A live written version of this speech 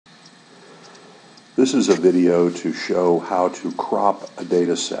This is a video to show how to crop a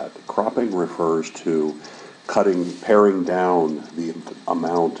data set. Cropping refers to paring down the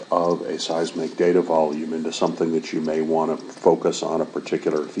amount of a seismic data volume into something that you may want to focus on a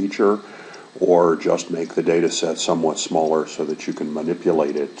particular feature, or just make the data set somewhat smaller so that you can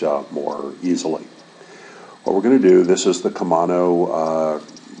manipulate it more easily. What we're going to do, this is the Kamano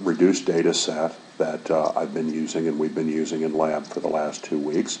reduced data set that I've been using and we've been using in lab for the last 2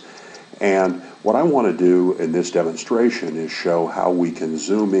 weeks. And what I want to do in this demonstration is show how we can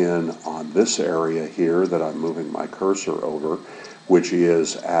zoom in on this area here that I'm moving my cursor over, which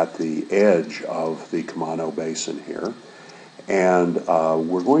is at the edge of the Kamano Basin here. And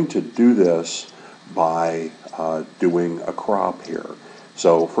we're going to do this by doing a crop here.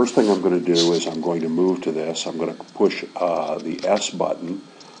 So first thing I'm going to do is I'm going to move to this. I'm going to push the S button.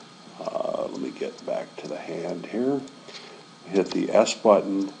 Let me get back to the hand here. Hit the S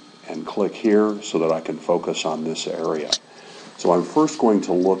button and click here so that I can focus on this area. So I'm first going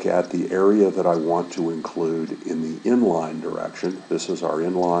to look at the area that I want to include in the inline direction. This is our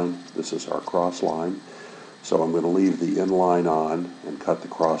inline, this is our cross line. So I'm going to leave the inline on and cut the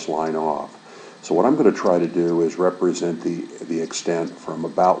cross line off. So what I'm going to try to do is represent the extent from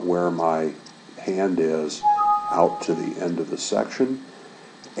about where my hand is out to the end of the section.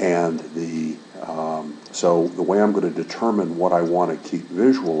 And so the way I'm going to determine what I want to keep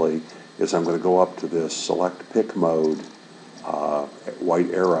visually is I'm going to go up to this select pick mode white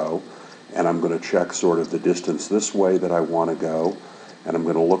arrow, and I'm going to check sort of the distance this way that I want to go, and I'm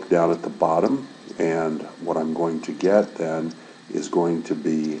going to look down at the bottom, and what I'm going to get then is going to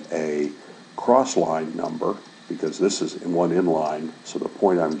be a cross line number, because this is in one inline, so the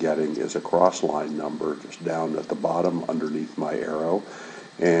point I'm getting is a cross line number just down at the bottom underneath my arrow.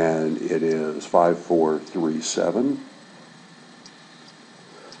 And it is 5437.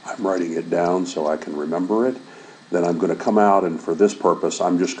 I'm writing it down so I can remember it. Then I'm going to come out, and for this purpose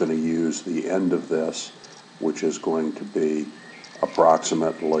I'm just going to use the end of this, which is going to be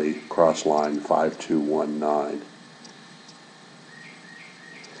approximately cross line 5219.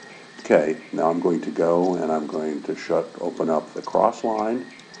 Okay, now I'm going to go and I'm going to open up the cross line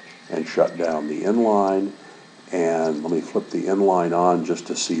and shut down the inline. And let me flip the inline on just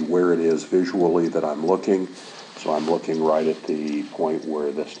to see where it is visually that I'm looking. So I'm looking right at the point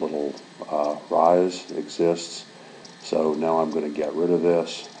where this little rise exists. So now I'm going to get rid of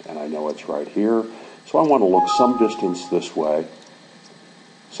this, and I know it's right here. So I want to look some distance this way.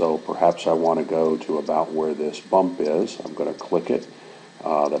 So perhaps I want to go to about where this bump is. I'm going to click it.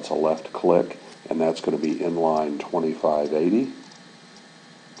 That's a left click, and that's going to be inline 2580.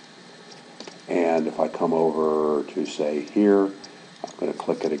 And if I come over to, say, here, I'm going to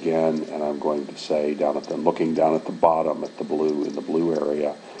click it again, and I'm going to say, looking down at the bottom at the blue, in the blue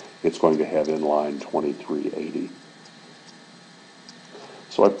area, it's going to have inline 2380.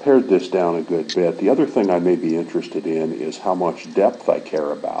 So I've pared this down a good bit. The other thing I may be interested in is how much depth I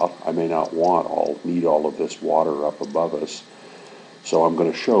care about. I may not need all of this water up above us. So I'm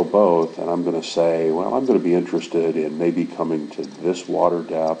going to show both, and I'm going to say, well, I'm going to be interested in maybe coming to this water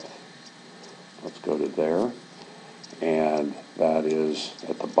depth. Let's go to there, and that is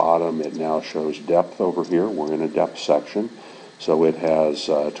at the bottom. It now shows depth over here. We're in a depth section, so it has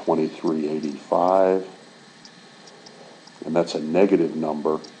 2385, and that's a negative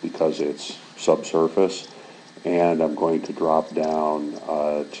number because it's subsurface. And I'm going to drop down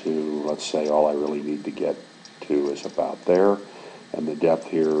to, let's say, all I really need to get to is about there, and the depth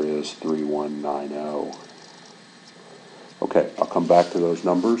here is 3190. Okay, I'll come back to those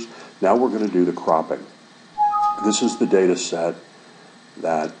numbers. Now we're going to do the cropping. This is the data set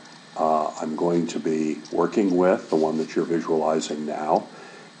that I'm going to be working with, the one that you're visualizing now.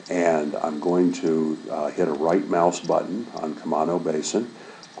 And I'm going to hit a right mouse button on Kamano Basin.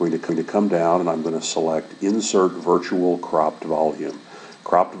 I'm going to come down, and I'm going to select Insert Virtual Cropped Volume.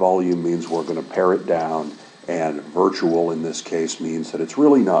 Cropped volume means we're going to pare it down, and virtual in this case means that it's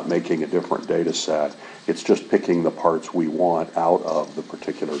really not making a different data set. It's just picking the parts we want out of the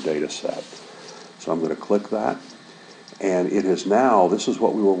particular data set. So I'm going to click that, and it is now, this is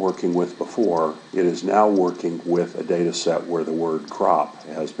what we were working with before, it is now working with a data set where the word crop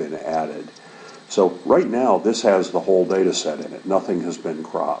has been added. So right now this has the whole data set in it. Nothing has been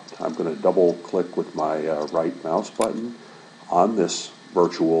cropped. I'm going to double click with my right mouse button on this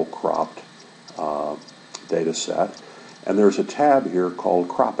virtual cropped data set, and there's a tab here called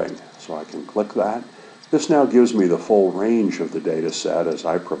cropping, so I can click that. This now gives me the full range of the data set as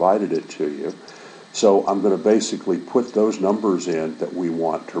I provided it to you. So I'm going to basically put those numbers in that we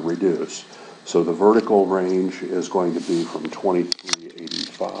want to reduce. So the vertical range is going to be from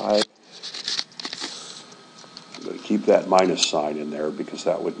 2385 keep that minus sign in there because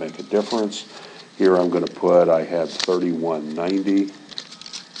that would make a difference. Here I'm going to put, I had 3190.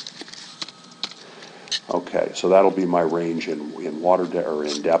 Okay, so that'll be my range in water or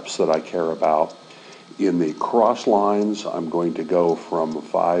in depths that I care about. In the cross lines, I'm going to go from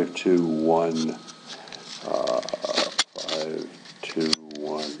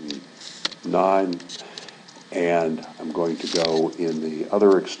 5219, and I'm going to go in the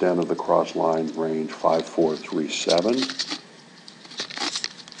other extent of the cross line range 5437.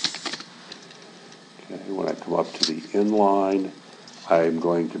 Okay, when I come up to the inline, I'm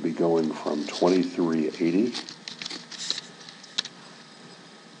going to be going from 2380,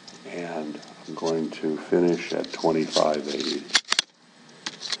 and I'm going to finish at 2580.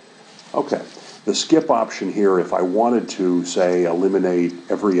 Okay, the skip option here, if I wanted to, say, eliminate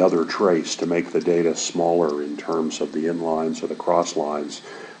every other trace to make the data smaller in terms of the inlines or the cross lines,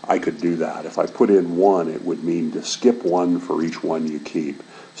 I could do that. If I put in one, it would mean to skip one for each one you keep.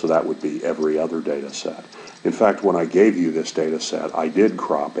 So that would be every other data set. In fact, when I gave you this data set, I did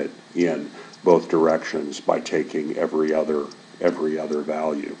crop it in both directions by taking every other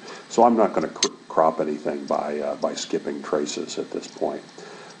value. So I'm not going to crop anything by skipping traces at this point.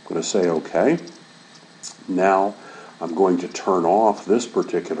 I'm going to say OK. Now I'm going to turn off this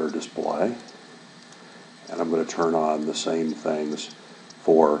particular display, and I'm going to turn on the same things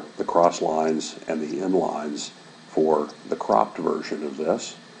for the cross lines and the inlines for the cropped version of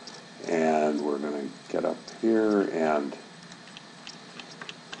this. And we're going to get up here and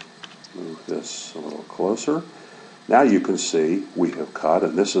move this a little closer. Now you can see we have cut,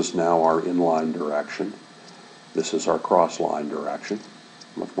 and this is now our inline direction. This is our cross line direction.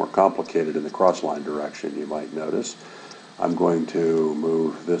 Much more complicated in the cross line direction, you might notice. I'm going to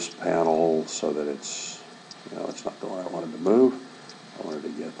move this panel so that it's not the one I wanted to move. I wanted to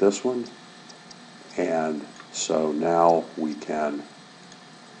get this one. And so now we can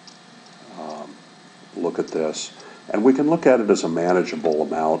look at this, and we can look at it as a manageable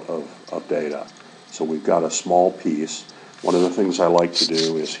amount of data. So we've got a small piece. One of the things I like to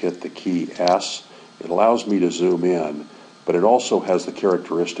do is hit the key S. It allows me to zoom in, but it also has the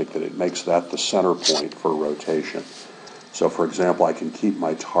characteristic that it makes that the center point for rotation. So for example, I can keep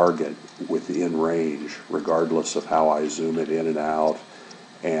my target within range regardless of how I zoom it in and out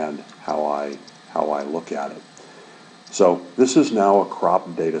and how I look at it. So this is now a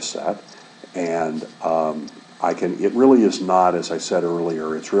cropped data set, and it really is not, as I said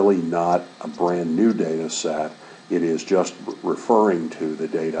earlier, it's really not a brand new data set. It is just referring to the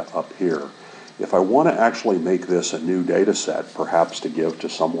data up here. If I want to actually make this a new data set, perhaps to give to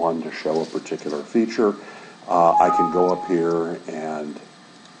someone to show a particular feature, I can go up here and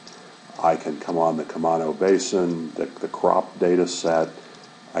I can come on the Camano Basin, the crop data set.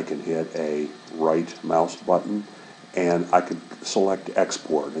 I can hit a right mouse button, and I could select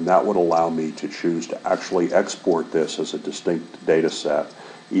export, and that would allow me to choose to actually export this as a distinct data set,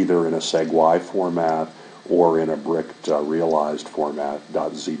 either in a SegY format or in a bricked realized format,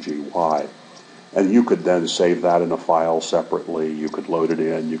 .zgy. And you could then save that in a file separately. You could load it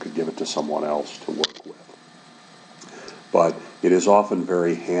in. You could give it to someone else to work with. But it is often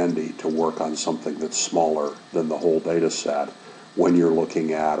very handy to work on something that's smaller than the whole data set when you're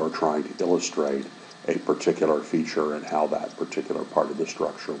looking at or trying to illustrate a particular feature and how that particular part of the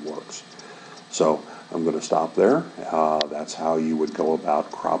structure works. So I'm going to stop there. That's how you would go about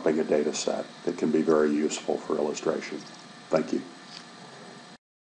cropping a data set. It can be very useful for illustration. Thank you.